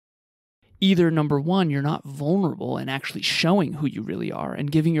either number one, you're not vulnerable and actually showing who you really are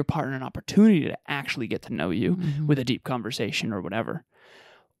and giving your partner an opportunity to actually get to know you with a deep conversation or whatever.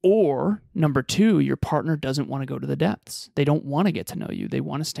 Or number two, your partner doesn't want to go to the depths. They don't want to get to know you. They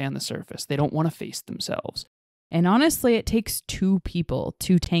want to stay on the surface. They don't want to face themselves. And honestly, it takes two people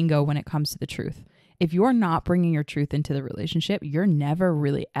to tango when it comes to the truth. If you're not bringing your truth into the relationship, you're never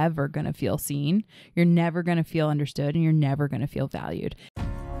really ever going to feel seen. You're never going to feel understood, and you're never going to feel valued.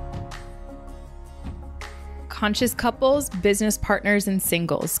 Conscious couples, business partners, and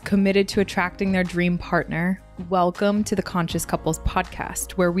singles committed to attracting their dream partner. Welcome to the Conscious Couples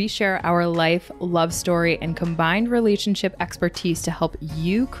podcast, where we share our life, love story, and combined relationship expertise to help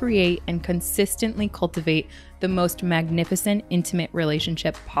you create and consistently cultivate the most magnificent, intimate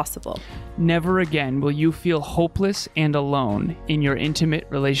relationship possible. Never again will you feel hopeless and alone in your intimate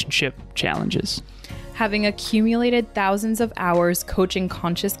relationship challenges. Having accumulated thousands of hours coaching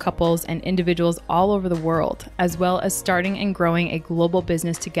conscious couples and individuals all over the world, as well as starting and growing a global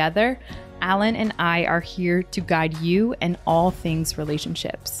business together, Alan and I are here to guide you in all things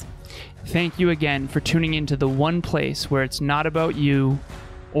relationships. Thank you again for tuning into the one place where it's not about you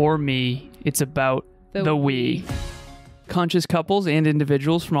or me, it's about the we. Conscious couples and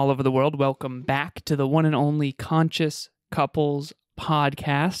individuals from all over the world, welcome back to the one and only Conscious Couples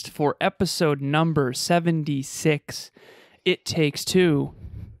podcast for episode number 76. It Takes Two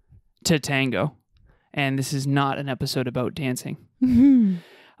to Tango. And this is not an episode about dancing.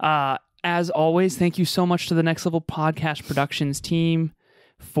 As always, thank you so much to the Next Level Podcast Productions team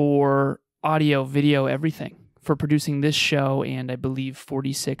for audio, video, everything, for producing this show and I believe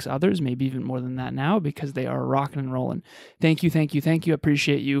 46 others, maybe even more than that now, because they are rocking and rolling. Thank you, thank you, thank you. I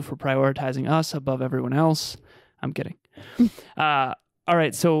appreciate you for prioritizing us above everyone else. I'm kidding. All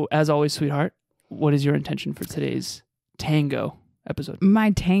right. So as always, sweetheart, what is your intention for today's tango episode?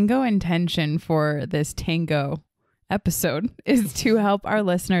 My tango intention for this tango episode is to help our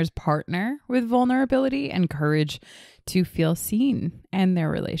listeners partner with vulnerability and courage to feel seen in their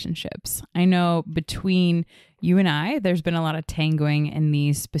relationships. I know between you and I, there's been a lot of tangoing in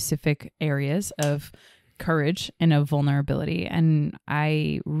these specific areas of courage and of vulnerability. And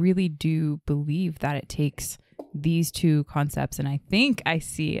I really do believe that it takes these two concepts, and I think I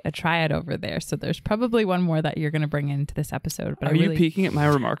see a triad over there. So there's probably one more that you're going to bring into this episode. But Are you peeking at my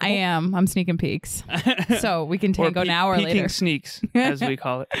remarkable? I am. I'm sneaking peeks. So we can tango now or later. Peeking sneaks, as we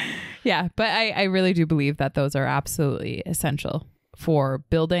call it. Yeah, but I really do believe that those are absolutely essential for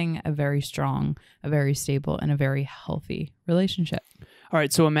building a very strong, a very stable, and a very healthy relationship. All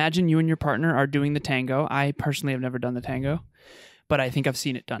right, so imagine you and your partner are doing the tango. I personally have never done the tango, but I think I've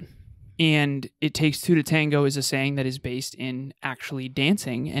seen it done. And It Takes Two to Tango is a saying that is based in actually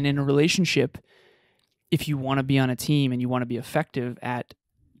dancing. And in a relationship, if you want to be on a team and you want to be effective at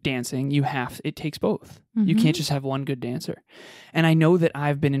dancing, it takes both. Mm-hmm. You can't just have one good dancer. And I know that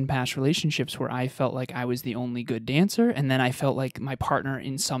I've been in past relationships where I felt like I was the only good dancer. And then I felt like my partner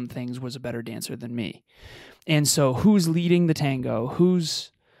in some things was a better dancer than me. And so who's leading the tango?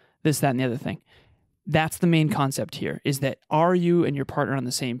 Who's this, that, and the other thing? That's the main concept here, is that are you and your partner on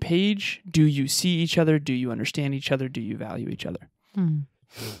the same page? Do you see each other? Do you understand each other? Do you value each other? Mm.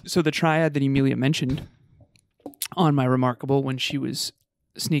 So the triad that Emilia mentioned on my remarkable when she was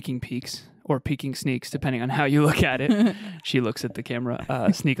sneaking peeks or peeking sneaks, depending on how you look at it. She looks at the camera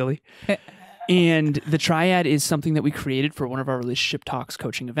sneakily. And the triad is something that we created for one of our relationship talks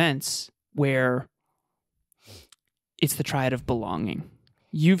coaching events where it's the triad of belonging.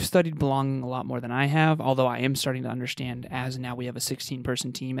 You've studied belonging a lot more than I have, although I am starting to understand, as now we have a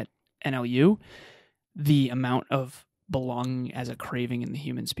 16-person team at NLU, the amount of belonging as a craving in the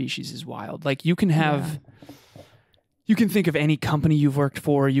human species is wild. Like you can have, you can think of any company you've worked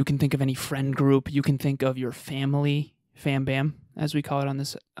for, you can think of any friend group, you can think of your family, fam bam, as we call it on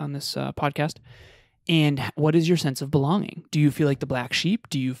this podcast. And what is your sense of belonging? Do you feel like the black sheep?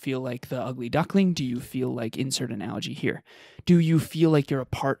 Do you feel like the ugly duckling? Do you feel like, insert analogy here? Do you feel like you're a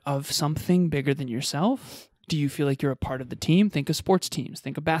part of something bigger than yourself? Do you feel like you're a part of the team? Think of sports teams.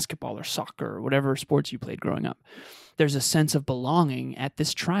 Think of basketball or soccer or whatever sports you played growing up. There's a sense of belonging at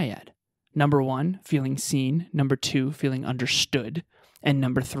this triad. Number one, feeling seen. Number two, feeling understood. And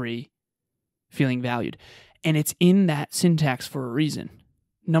number three, feeling valued. And it's in that syntax for a reason.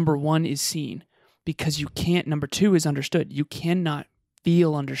 Number one is seen. Because you can't, number two is understood. You cannot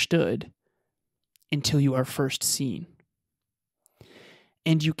feel understood until you are first seen.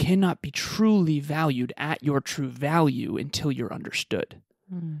 And you cannot be truly valued at your true value until you're understood.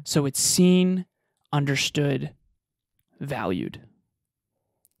 So it's seen, understood, valued.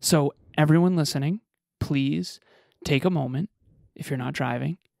 So everyone listening, please take a moment, if you're not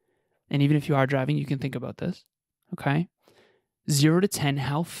driving, And even if you are driving, you can think about this. Okay. 0 to 10,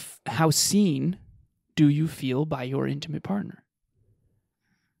 how seen do you feel by your intimate partner?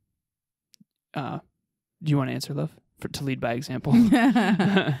 Do you want to answer, love? To lead by example.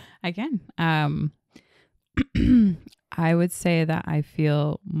 I can. I would say that I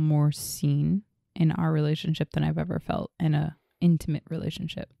feel more seen in our relationship than I've ever felt in a intimate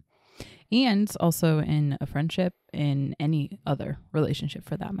relationship. And also in a friendship, in any other relationship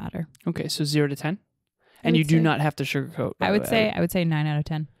for that matter. Okay, so 0 to 10? And you do not have to sugarcoat. I would say 9 out of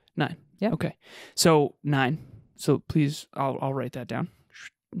 10. 9. Yeah. Okay. So 9. So please, I'll write that down.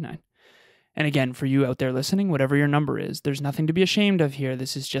 9. And again, for you out there listening, whatever your number is, there's nothing to be ashamed of here.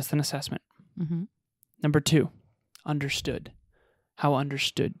 This is just an assessment. Mm-hmm. Number 2, understood. How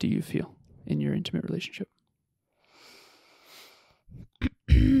understood do you feel in your intimate relationship?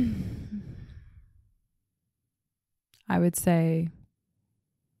 I would say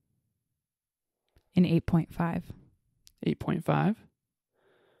an 8.5. 8.5.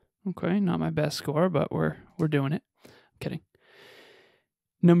 Okay, not my best score, but we're doing it. I'm kidding.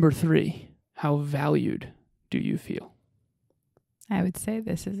 Number 3, how valued do you feel? I would say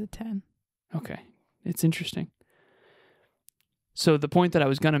this is a 10. Okay, it's interesting. So the point that I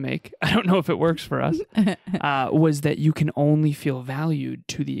was going to make, I don't know if it works for us, was that you can only feel valued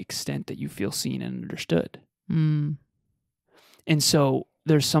to the extent that you feel seen and understood. Mm. And so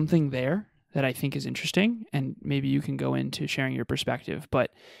there's something there that I think is interesting, and maybe you can go into sharing your perspective.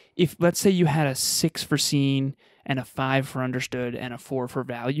 But if, let's say you had a 6 for seen and a 5 for understood and a 4 for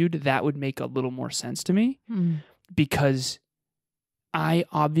valued, that would make a little more sense to me, because I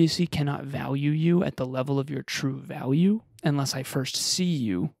obviously cannot value you at the level of your true value unless I first see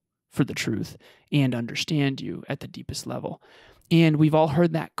you for the truth and understand you at the deepest level. And we've all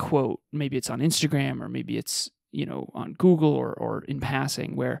heard that quote. Maybe it's on Instagram, or maybe it's, on Google or in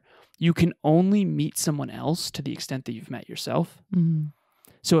passing, where you can only meet someone else to the extent that you've met yourself. Mm-hmm.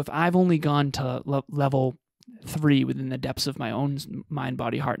 So if I've only gone to level 3 within the depths of my own mind,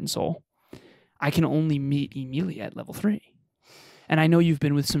 body, heart, and soul, I can only meet Emilia at level 3. And I know you've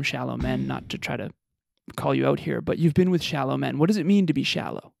been with some shallow men, not to try to call you out here, but you've been with shallow men. What does it mean to be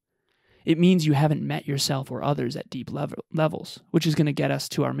shallow? It means you haven't met yourself or others at deep levels, which is going to get us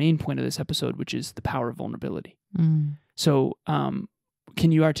to our main point of this episode, which is the power of vulnerability. Mm. So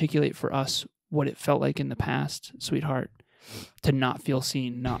can you articulate for us what it felt like in the past, sweetheart, to not feel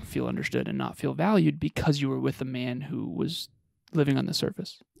seen, not feel understood, and not feel valued because you were with a man who was living on the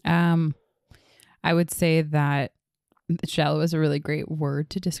surface? I would say that shallow is a really great word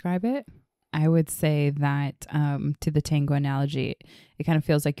to describe it. I would say that to the tango analogy, it kind of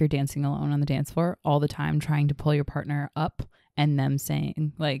feels like you're dancing alone on the dance floor all the time, trying to pull your partner up and them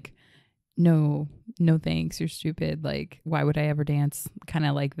saying like, no thanks, you're stupid. Like, why would I ever dance? Kind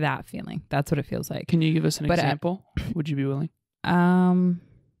of like that feeling. That's what it feels like. Can you give us an example? Would you be willing? An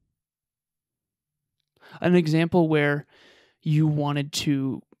example where you wanted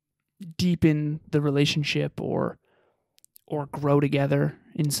to deepen the relationship or grow together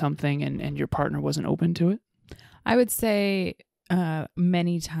in something and your partner wasn't open to it? I would say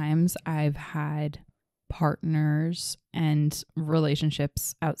many times I've had partners and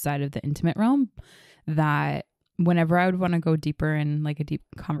relationships outside of the intimate realm that whenever I would want to go deeper in like a deep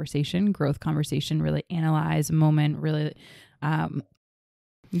conversation, growth conversation, really analyze a moment, really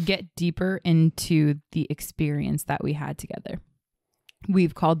get deeper into the experience that we had together.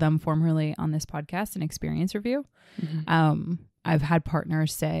 We've called them formerly on this podcast an experience review. Mm-hmm. I've had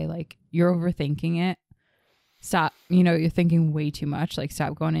partners say like, you're overthinking it. Stop, you're thinking way too much. Like,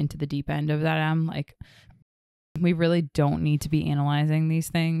 stop going into the deep end of that. I'm like, we really don't need to be analyzing these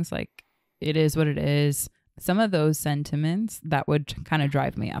things. Like, it is what it is. Some of those sentiments that would kind of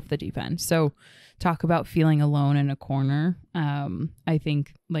drive me off the deep end. So talk about feeling alone in a corner. I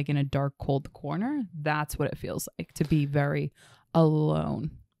think like in a dark, cold corner, that's what it feels like to be very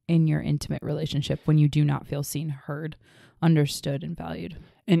alone in your intimate relationship when you do not feel seen, heard, understood, and valued.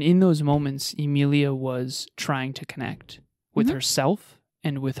 And in those moments, Emilia was trying to connect with Mm-hmm. herself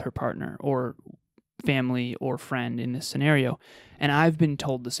and with her partner or family or friend in this scenario. And I've been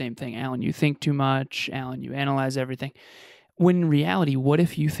told the same thing. Alan, you think too much. Alan, you analyze everything. When in reality, what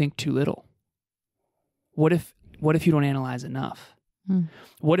if you think too little? What if you don't analyze enough?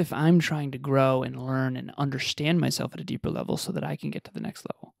 What if I'm trying to grow and learn and understand myself at a deeper level so that I can get to the next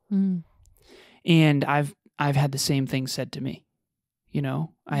level? And I've had the same thing said to me.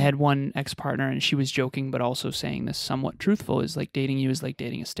 I had one ex-partner and she was joking, but also saying this somewhat truthful, is like dating you is like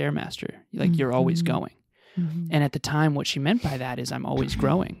dating a Stairmaster. Like you're always going. And at the time, what she meant by that is I'm always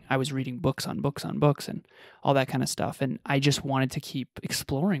growing. I was reading books on books on books and all that kind of stuff. And I just wanted to keep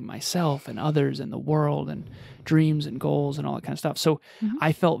exploring myself and others and the world and dreams and goals and all that kind of stuff. So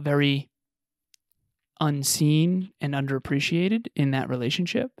I felt very unseen and underappreciated in that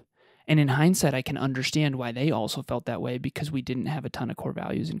relationship. And in hindsight, I can understand why they also felt that way, because we didn't have a ton of core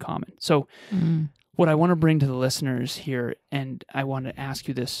values in common. So what I want to bring to the listeners here, and I want to ask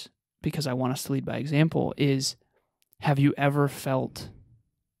you this because I want us to lead by example, is have you ever felt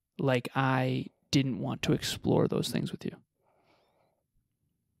like I didn't want to explore those things with you?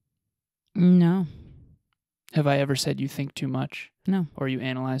 No. Have I ever said you think too much? No. Or you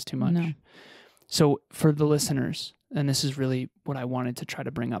analyze too much? No. So for the listeners, and this is really what I wanted to try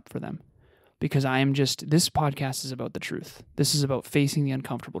to bring up for them, because this podcast is about the truth. This is about facing the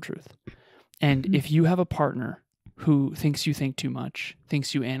uncomfortable truth. And if you have a partner who thinks you think too much,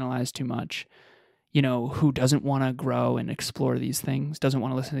 thinks you analyze too much, who doesn't want to grow and explore these things, doesn't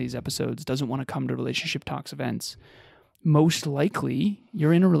want to listen to these episodes, doesn't want to come to relationship talks events, most likely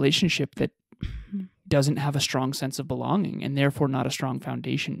you're in a relationship that doesn't have a strong sense of belonging and therefore not a strong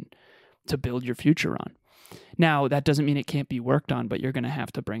foundation to build your future on. Now, that doesn't mean it can't be worked on, but you're going to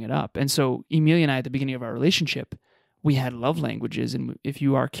have to bring it up. And so Emilia and I, at the beginning of our relationship, we had love languages. And if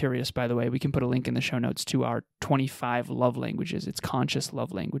you are curious, by the way, we can put a link in the show notes to our 25 love languages. It's conscious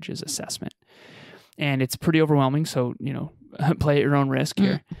love languages assessment. And it's pretty overwhelming. So, play at your own risk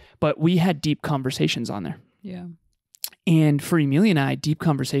here. But we had deep conversations on there. Yeah. And for Emilia and I, deep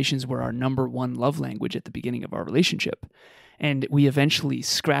conversations were our number one love language at the beginning of our relationship. And we eventually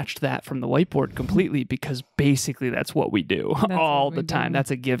scratched that from the whiteboard completely, because basically that's what we do all the time. That's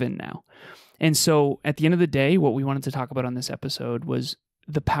a given now. And so at the end of the day, what we wanted to talk about on this episode was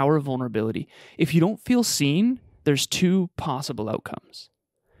the power of vulnerability. If you don't feel seen, there's two possible outcomes.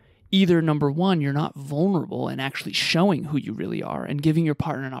 Either number one, you're not vulnerable and actually showing who you really are and giving your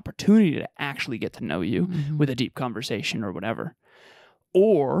partner an opportunity to actually get to know you with a deep conversation or whatever.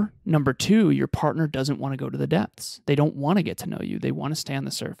 Or number two, your partner doesn't want to go to the depths. They don't want to get to know you. They want to stay on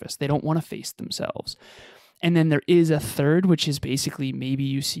the surface. They don't want to face themselves. And then there is a third, which is basically maybe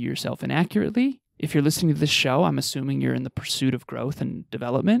you see yourself inaccurately. If you're listening to this show, I'm assuming you're in the pursuit of growth and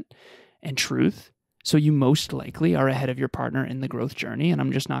development and truth. So you most likely are ahead of your partner in the growth journey. And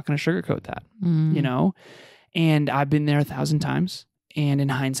I'm just not going to sugarcoat that, And I've been there 1,000 times. And in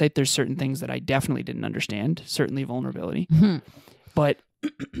hindsight, there's certain things that I definitely didn't understand, certainly vulnerability. But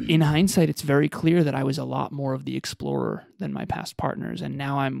in hindsight, it's very clear that I was a lot more of the explorer than my past partners. And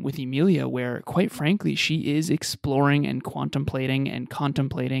now I'm with Emilia, where, quite frankly, she is exploring and contemplating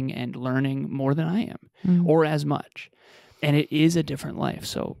and learning more than I am, or as much. And it is a different life.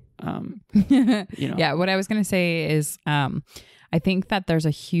 So, Yeah, what I was going to say is I think that there's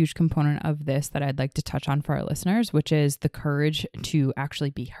a huge component of this that I'd like to touch on for our listeners, which is the courage to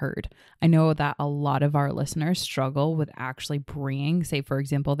actually be heard. I know that a lot of our listeners struggle with actually bringing, say, for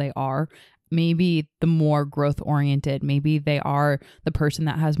example, they are maybe the more growth oriented, maybe they are the person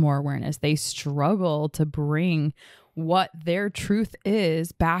that has more awareness. They struggle to bring what their truth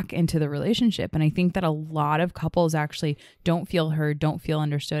is back into the relationship. And I think that a lot of couples actually don't feel heard, don't feel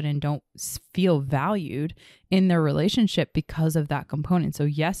understood, and don't feel valued in their relationship because of that component. So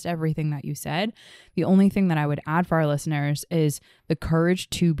yes, to everything that you said. The only thing that I would add for our listeners is the courage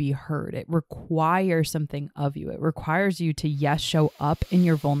to be heard. It requires something of you. It requires you to, yes, show up in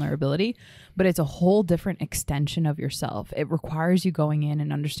your vulnerability, but it's a whole different extension of yourself. It requires you going in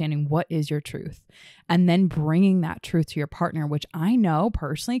and understanding what is your truth and then bringing that truth to your partner, which I know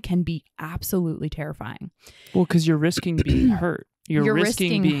personally can be absolutely terrifying. Well, because you're risking being hurt. You're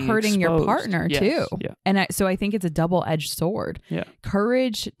risking being hurting exposed. your partner too. Yeah. And so I think it's a double-edged sword. Yeah.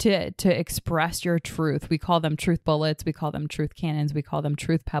 Courage to express your truth. We call them truth bullets. We call them truth cannons. We call them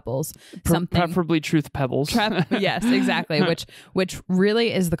truth pebbles. Preferably truth pebbles. Yes, exactly. Which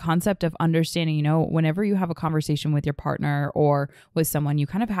really is the concept of understanding, whenever you have a conversation with your partner or with someone, you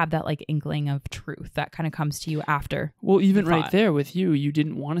kind of have that like inkling of truth that kind of comes to you after. Well, even right there with you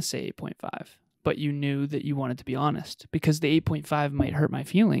didn't want to say 8.5. But you knew that you wanted to be honest, because the 8.5 might hurt my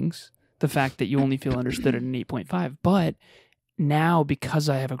feelings, the fact that you only feel understood at an 8.5. But now, because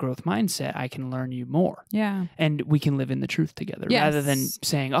I have a growth mindset, I can learn you more. Yeah. And we can live in the truth together rather than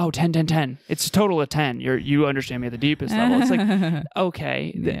saying, 10, 10, 10. It's a total of 10. You understand me at the deepest level. It's like,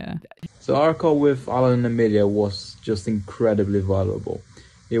 okay. Yeah. So our call with Alan and Emilia was just incredibly valuable.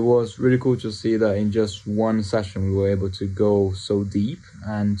 It was really cool to see that in just one session, we were able to go so deep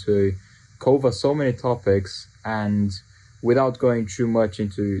and to cover so many topics, and without going too much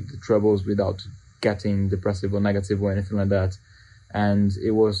into the troubles, without getting depressive or negative or anything like that. And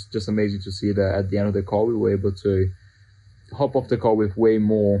it was just amazing to see that at the end of the call, we were able to hop off the call with way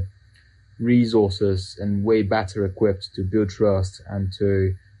more resources and way better equipped to build trust and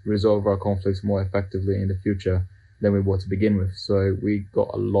to resolve our conflicts more effectively in the future than we were to begin with. So we got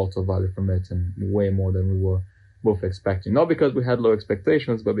a lot of value from it, and way more than we were both expecting. Not because we had low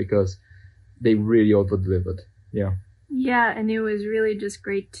expectations, but because they really over-delivered. Yeah. Yeah, and it was really just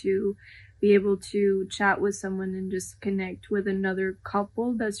great to be able to chat with someone and just connect with another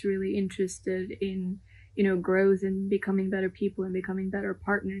couple that's really interested in, you know, growth and becoming better people and becoming better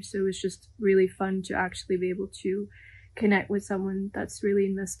partners. So it was just really fun to actually be able to connect with someone that's really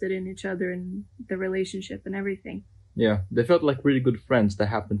invested in each other and the relationship and everything. Yeah, they felt like really good friends that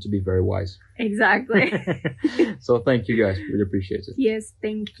happened to be very wise. Exactly. So thank you guys. Really appreciate it. Yes,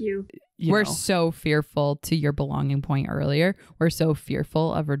 thank you. We're so fearful, to your belonging point earlier, we're so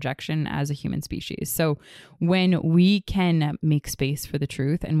fearful of rejection as a human species. So when we can make space for the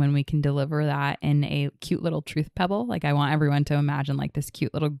truth and when we can deliver that in a cute little truth pebble, like I want everyone to imagine like this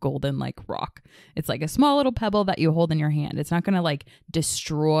cute little golden like rock. It's like a small little pebble that you hold in your hand. It's not going to like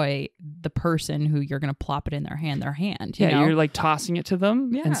destroy the person who you're going to plop it in their hand, you know? You're like tossing it to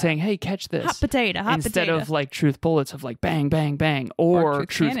them and saying, hey, catch this. Hot potato. Instead of like truth bullets of like bang, bang, bang, or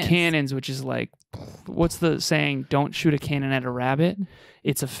truth cannons, which is like, what's the saying? Don't shoot a cannon at a rabbit.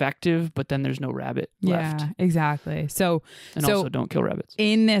 It's effective, but then there's no rabbit left. Yeah, exactly. So also don't kill rabbits.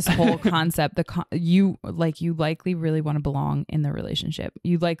 In this whole concept, you likely really want to belong in the relationship.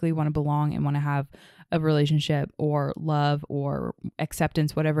 You likely want to belong and want to have a relationship or love or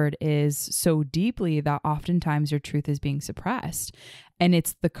acceptance, whatever it is, so deeply that oftentimes your truth is being suppressed. And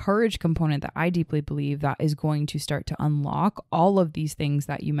it's the courage component that I deeply believe that is going to start to unlock all of these things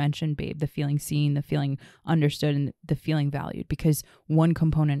that you mentioned, babe, the feeling seen, the feeling understood, and the feeling valued, because one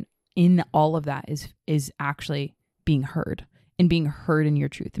component in all of that is actually being heard and being heard in your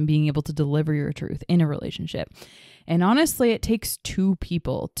truth and being able to deliver your truth in a relationship. And honestly, it takes two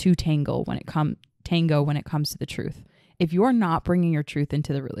people to tango when it comes to the truth. If you're not bringing your truth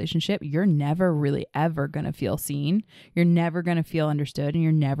into the relationship, you're never really ever going to feel seen. You're never going to feel understood, and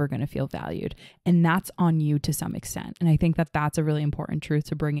you're never going to feel valued. And that's on you to some extent. And I think that that's a really important truth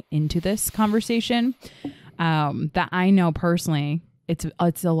to bring into this conversation, that I know personally,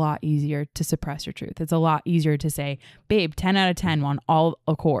 it's a lot easier to suppress your truth. It's a lot easier to say, babe, 10 out of 10 on all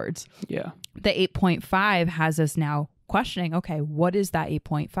accords. Yeah. The 8.5 has us now questioning, okay, what is that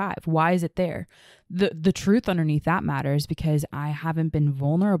 8.5? Why is it there? The truth underneath that matters because I haven't been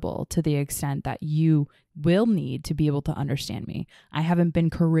vulnerable to the extent that you will need to be able to understand me. I haven't been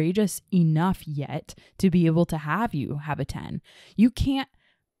courageous enough yet to be able to have you have a 10. You can't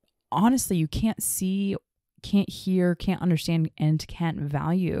see, can't hear, can't understand, and can't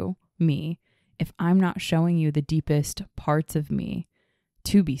value me if I'm not showing you the deepest parts of me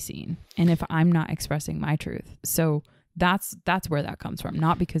to be seen, and if I'm not expressing my truth. So that's where that comes from,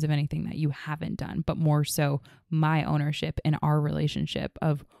 not because of anything that you haven't done, but more so my ownership in our relationship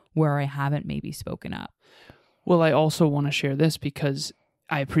of where I haven't maybe spoken up. Well, I also want to share this because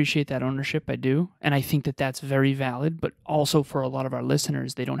I appreciate that ownership. I do. And I think that that's very valid, but also for a lot of our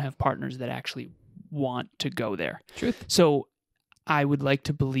listeners, they don't have partners that actually want to go there. Truth. So I would like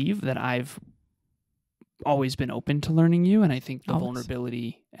to believe that I've always been open to learning you, and I think the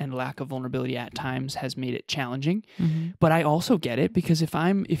vulnerability and lack of vulnerability at times has made it challenging. Mm-hmm. But I also get it, because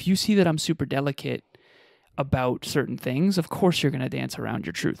if you see that I'm super delicate about certain things, of course you're going to dance around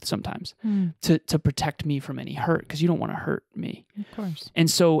your truth sometimes to protect me from any hurt, because you don't want to hurt me. Of course. And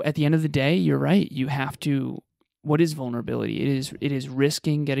so at the end of the day, you're right. You have to. What is vulnerability? It is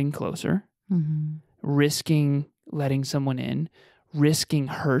risking getting closer, risking letting someone in, risking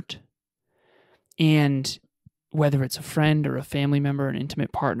hurt. And whether it's a friend or a family member, an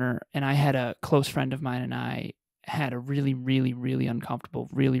intimate partner, and I had a close friend of mine and I had a really, really, really uncomfortable,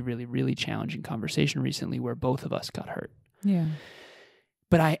 really, really, really challenging conversation recently where both of us got hurt. Yeah.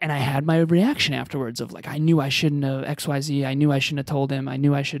 But I had my reaction afterwards of like, I knew I shouldn't have XYZ. I knew I shouldn't have told him. I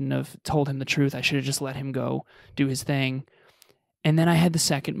knew I shouldn't have told him the truth. I should have just let him go do his thing. And then I had the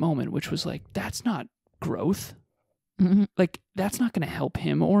second moment, which was like, that's not growth. Mm-hmm. Like, that's not going to help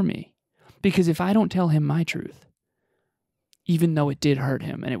him or me. Because if I don't tell him my truth, even though it did hurt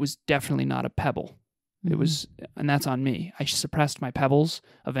him, and it was definitely not a pebble, it was, and that's on me. I suppressed my pebbles.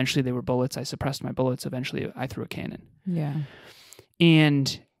 Eventually they were bullets. I suppressed my bullets. Eventually I threw a cannon. Yeah.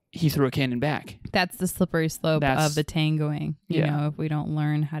 And he threw a cannon back. That's the slippery slope of the tangoing. You know, if we don't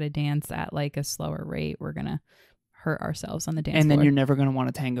learn how to dance at like a slower rate, we're going to hurt ourselves on the dance floor. And then you're never going to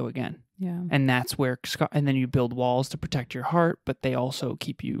want to tango again. Yeah. And that's where, and then you build walls to protect your heart, but they also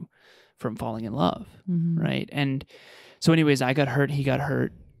keep you from falling in love, Mhm. right? And so anyways, I got hurt, he got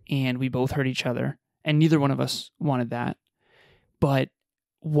hurt, and we both hurt each other, and neither one of us wanted that. But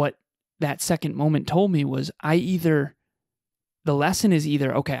what that second moment told me was the lesson is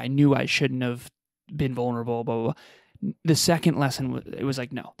either, okay, I knew I shouldn't have been vulnerable, blah, blah, blah. The second lesson, it was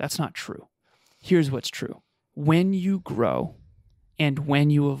like, no, that's not true. Here's what's true. When you grow and when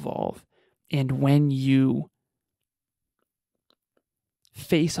you evolve and when you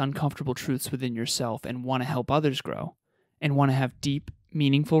face uncomfortable truths within yourself and want to help others grow and want to have deep,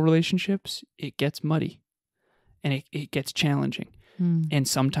 meaningful relationships, it gets muddy and it gets challenging. And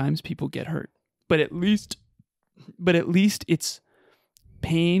sometimes people get hurt. But at least it's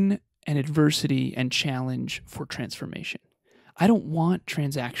pain and adversity and challenge for transformation. I don't want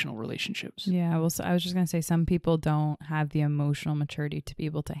transactional relationships. Yeah, well, so I was just going to say some people don't have the emotional maturity to be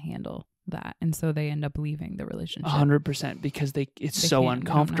able to handle that, and so they end up leaving the relationship. 100%, because it's They so can't- they don't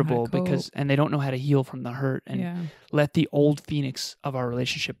know how uncomfortable to and they don't know how to heal from the hurt and let the old phoenix of our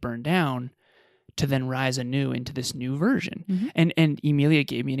relationship burn down to then rise anew into this new version. Mhm. And Emilia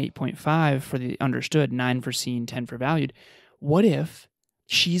gave me an 8.5 for the understood, 9 for seen, 10 for valued. What if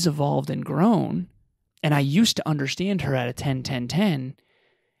she's evolved and grown, and I used to understand her at a 10, 10, 10,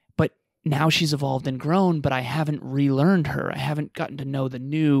 but now she's evolved and grown, but I haven't relearned her. I haven't gotten to know the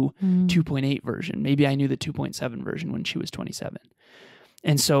new 2.8 version. Maybe I knew the 2.7 version when she was 27.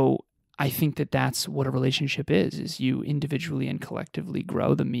 And so I think that that's what a relationship is you individually and collectively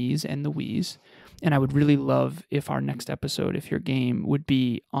grow, the me's and the we's. And I would really love if our next episode, if your game, would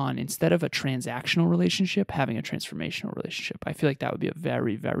be on, instead of a transactional relationship, having a transformational relationship. I feel like that would be a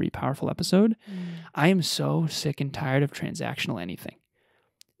very, very powerful episode. I am so sick and tired of transactional anything.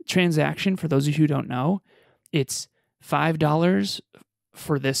 Transaction, for those of you who don't know, it's $5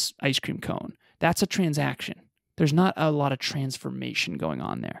 for this ice cream cone. That's a transaction. There's not a lot of transformation going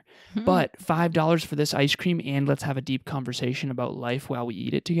on there. But $5 for this ice cream and let's have a deep conversation about life while we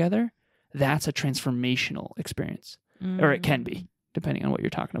eat it together, that's a transformational experience. Or it can be, depending on what you're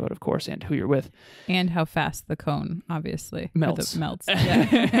talking about, of course, and who you're with. And how fast the cone, obviously. Melts. Melts. Yeah.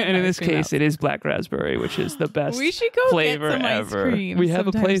 And in this Ice cream case, melts. it is black raspberry, which is the best We should go flavor get some ever. ice cream We have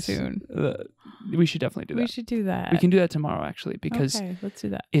a sometime place soon. We should definitely do that. We should do that. We can do that tomorrow, actually, because Okay, let's do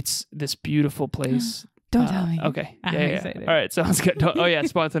that. it's this beautiful place. Don't tell me. Okay. I'm Yeah. excited. All right. Sounds good. Oh, yeah.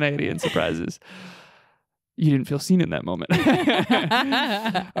 Spontaneity and surprises. You didn't feel seen in that moment.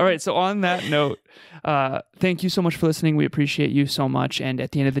 All right. So on that note, thank you so much for listening. We appreciate you so much. And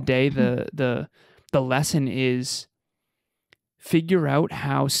at the end of the day, the lesson is figure out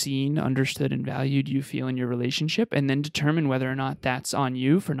how seen, understood, and valued you feel in your relationship, and then determine whether or not that's on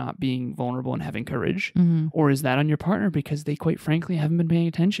you for not being vulnerable and having courage, or is that on your partner because they, quite frankly, haven't been paying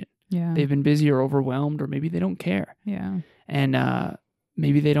attention. Yeah. They've been busy or overwhelmed, or maybe they don't care. Yeah. And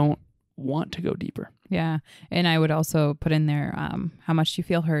maybe they don't want to go deeper. Yeah. And I would also put in there how much you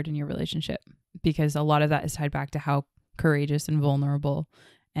feel heard in your relationship, because a lot of that is tied back to how courageous and vulnerable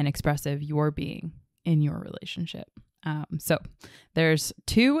and expressive you're being in your relationship. So there's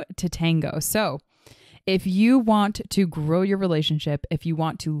 2 to tango. So if you want to grow your relationship, if you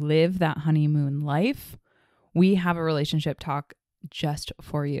want to live that honeymoon life, we have a relationship talk just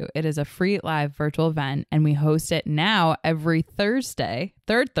for you. It is a free live virtual event, and we host it now every Thursday,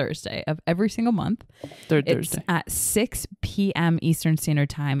 third Thursday of every single month. It's at 6 p.m. Eastern Standard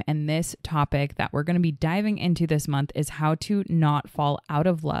Time. And this topic that we're going to be diving into this month is how to not fall out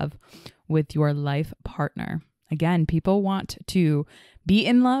of love with your life partner. Again, people want to be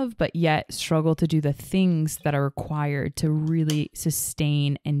in love, but yet struggle to do the things that are required to really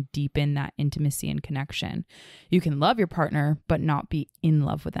sustain and deepen that intimacy and connection. You can love your partner, but not be in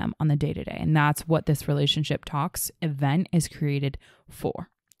love with them on the day-to-day. And that's what this Relationship Talks event is created for.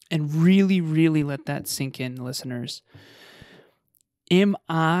 And really, really let that sink in, listeners. Am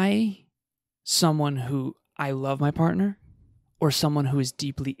I someone who I love my partner, or someone who is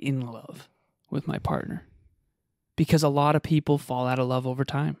deeply in love with my partner? Because a lot of people fall out of love over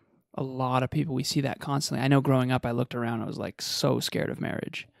time. A lot of people, we see that constantly. I know growing up, I looked around, I was like so scared of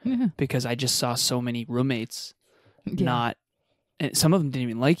marriage because I just saw so many roommates and some of them didn't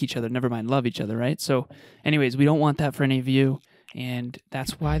even like each other, never mind love each other, right? So anyways, we don't want that for any of you. And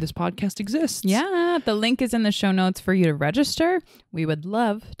that's why this podcast exists. Yeah, the link is in the show notes for you to register. We would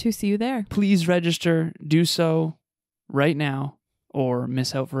love to see you there. Please register. Do so right now or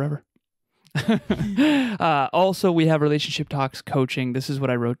miss out forever. Also, we have Relationship Talks coaching. This is what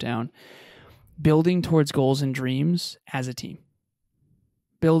I wrote down. Building towards goals and dreams as a team.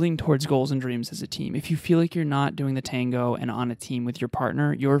 Building towards goals and dreams as a team. If you feel like you're not doing the tango and on a team with your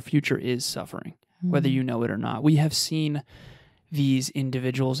partner, your future is suffering, whether you know it or not. We have seen these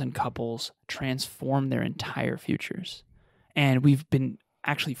individuals and couples transform their entire futures. And we've been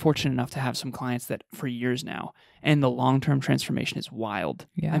actually fortunate enough to have some clients that for years now, and the long-term transformation is wild.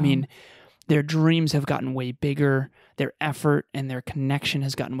 Yeah. I mean, their dreams have gotten way bigger, their effort and their connection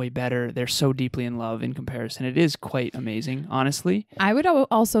has gotten way better. They're so deeply in love in comparison. It is quite amazing, honestly. I would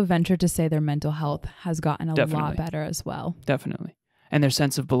also venture to say their mental health has gotten a Definitely. lot better as well. Definitely. And their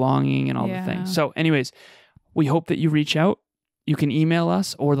sense of belonging and all Yeah. the things. So anyways, we hope that you reach out. You can email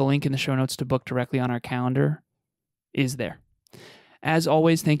us, or the link in the show notes to book directly on our calendar is there. As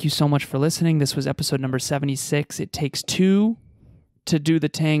always, thank you so much for listening. This was episode number 76. It takes two to do the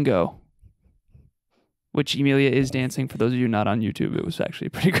tango, which Emilia is dancing. For those of you not on YouTube, it was actually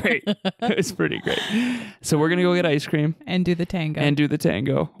pretty great. It was pretty great. So we're going to go get ice cream. And do the tango. And do the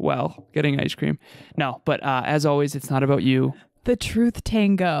tango while getting ice cream. No, but as always, it's not about you. The truth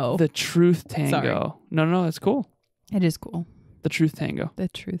tango. The truth tango. Sorry. No, that's cool. It is cool. The truth tango. The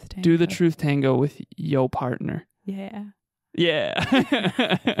truth tango. Do the truth tango with your partner. Yeah. Yeah.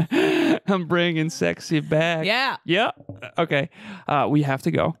 I'm bringing sexy back. Yeah. Yeah. Okay. We have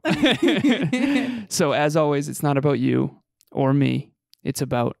to go. So as always, it's not about you or me. It's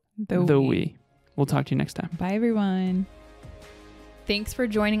about the we. We'll talk to you next time. Bye, everyone. Thanks for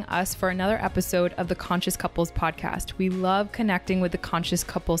joining us for another episode of the Conscious Couples podcast. We love connecting with the Conscious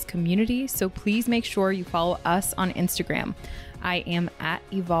Couples community, so please make sure you follow us on Instagram. I am at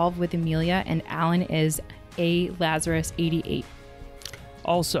Evolve with Emilia, and Alan is a Lazaros 88.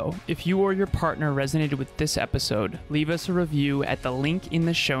 Also, if you or your partner resonated with this episode, leave us a review at the link in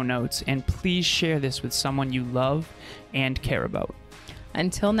the show notes, and please share this with someone you love and care about.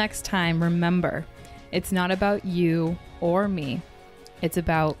 Until next time, remember, it's not about you or me. It's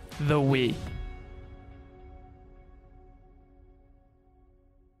about the we.